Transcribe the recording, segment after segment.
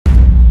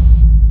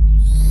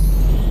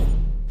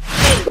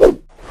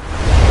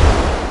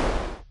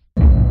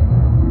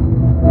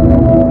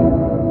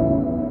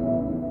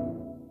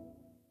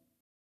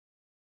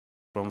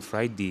from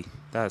Friday,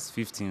 that's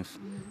 15th,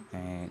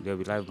 and there'll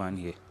be live band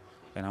here.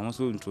 And I'm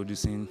also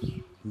introducing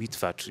Meat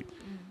Factory.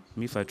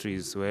 Meat Factory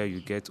is where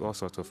you get all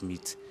sorts of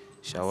meat,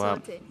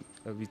 shawarma,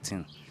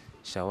 everything,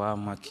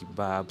 shawarma,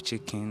 kebab,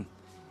 chicken,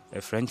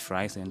 French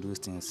fries, and those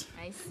things.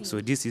 I see. So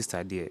this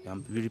Easter there,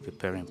 I'm really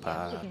preparing.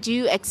 Do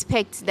you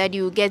expect that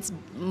you get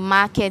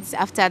markets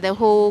after the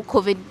whole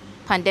COVID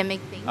pandemic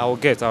thing? I'll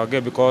get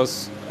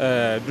because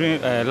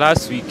during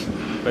last week,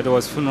 when there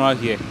was funeral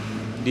here,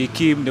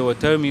 they were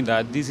telling me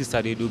that this Easter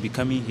they will be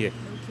coming here.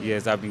 Okay.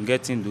 Yes, I've been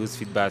getting those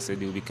feedbacks that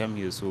they will be coming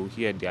here. So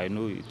here, I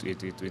know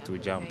it will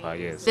jump.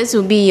 Yes. This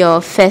will be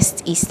your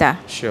first Easter?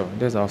 Sure,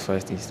 this is our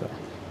first Easter.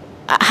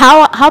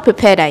 How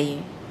prepared are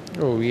you?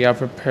 Oh, we are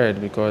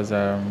prepared because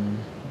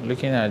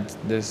looking at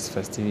this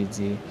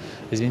festivity,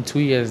 it's been 2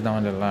 years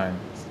down the line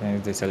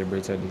since they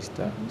celebrated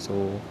Easter.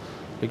 So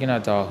looking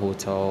at our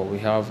hotel, we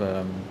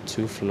have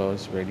 2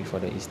 floors ready for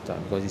the Easter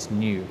because it's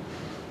new,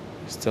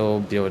 still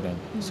building.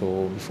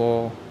 So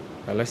before,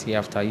 let's say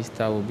after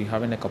Easter, we'll be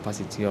having a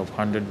capacity of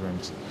 100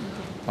 rooms.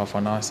 But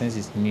for now, since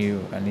it's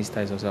new and Easter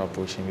is also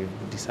approaching,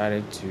 we've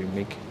decided to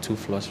make 2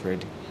 floors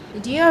ready.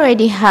 Do you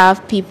already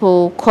have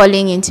people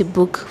calling in to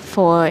book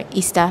for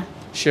Easter?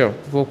 Sure,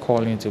 people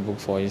calling to book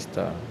for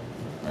Easter,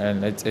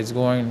 and it's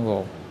going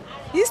well.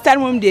 Easter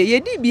Monday, you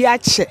did be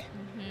at che.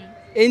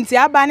 Enti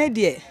abane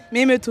de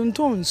me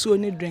metunton nsuo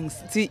ne drinks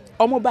ti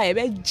omo ba ye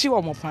be ji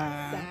omo pa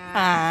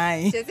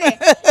ai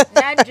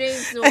that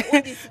drinks no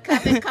odi sika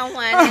be kan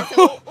wan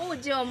so o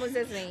ji omo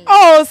sesen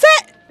oh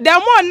say the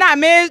more na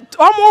me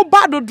omo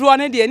ba dodo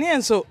ne de ne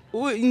enso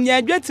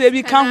nya dwete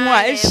bi kan ho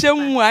a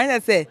ehyem a nya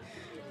say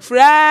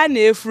fra na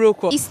efuro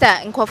ko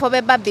Easter nkofo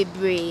be ba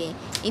bebre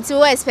nti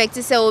we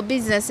expect say o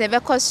business e be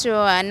cost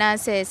na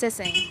say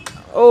sesen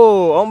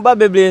oh on ba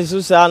bebre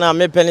nso sa na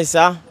me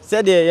penisa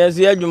say de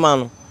yenso adwuma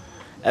no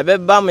ebe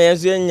ba ma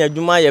yenso nya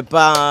adwuma ye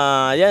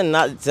pa ye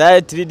na say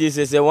 3 days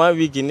say 1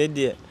 week ni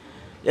de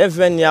ye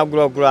fe ni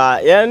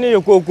agorogoro ye ni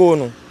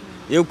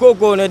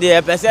yekoko no de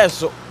e pese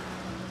so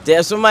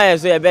te so ma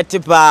yenso ye beti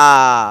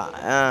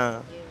pa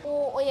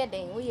o ye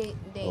den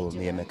oh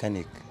me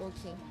mechanic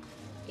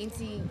okay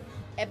nti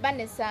eba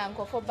ne sa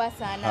nkofo ba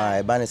sa na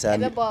eba ne sa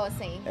ebe ba o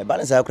sen eba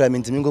ne sa kura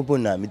mitimi ngopo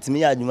na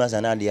mitimi ya adwuma sa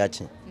na de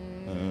ache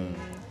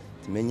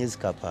menye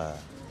skapa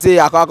ti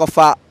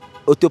akwakofa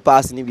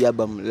autopass ni bia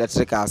bam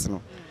electricals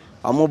no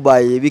amo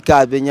buy bi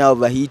car benya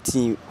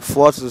overheating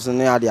forces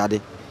no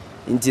ade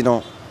nti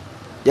no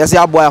yes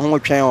ya boy ho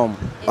twen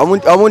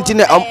omo nti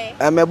ne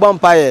me bom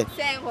paye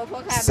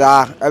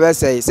sa ebe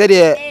say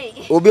de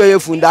obi oye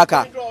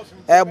fundaka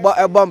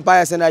e bom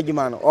paye se na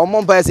adwuma no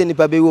omo paye se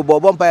nipa bewu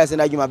bom paye se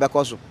na adwuma be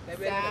koso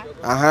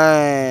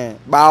aha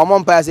ba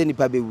omo paye se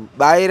nipa bewu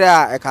ba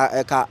ira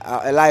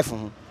e life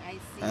ho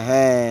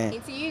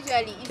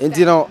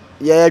nti no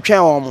ye twen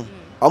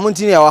omo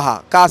nti ne e wa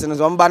ha cars no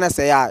so mba na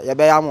se ya ye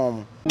be ya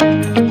mo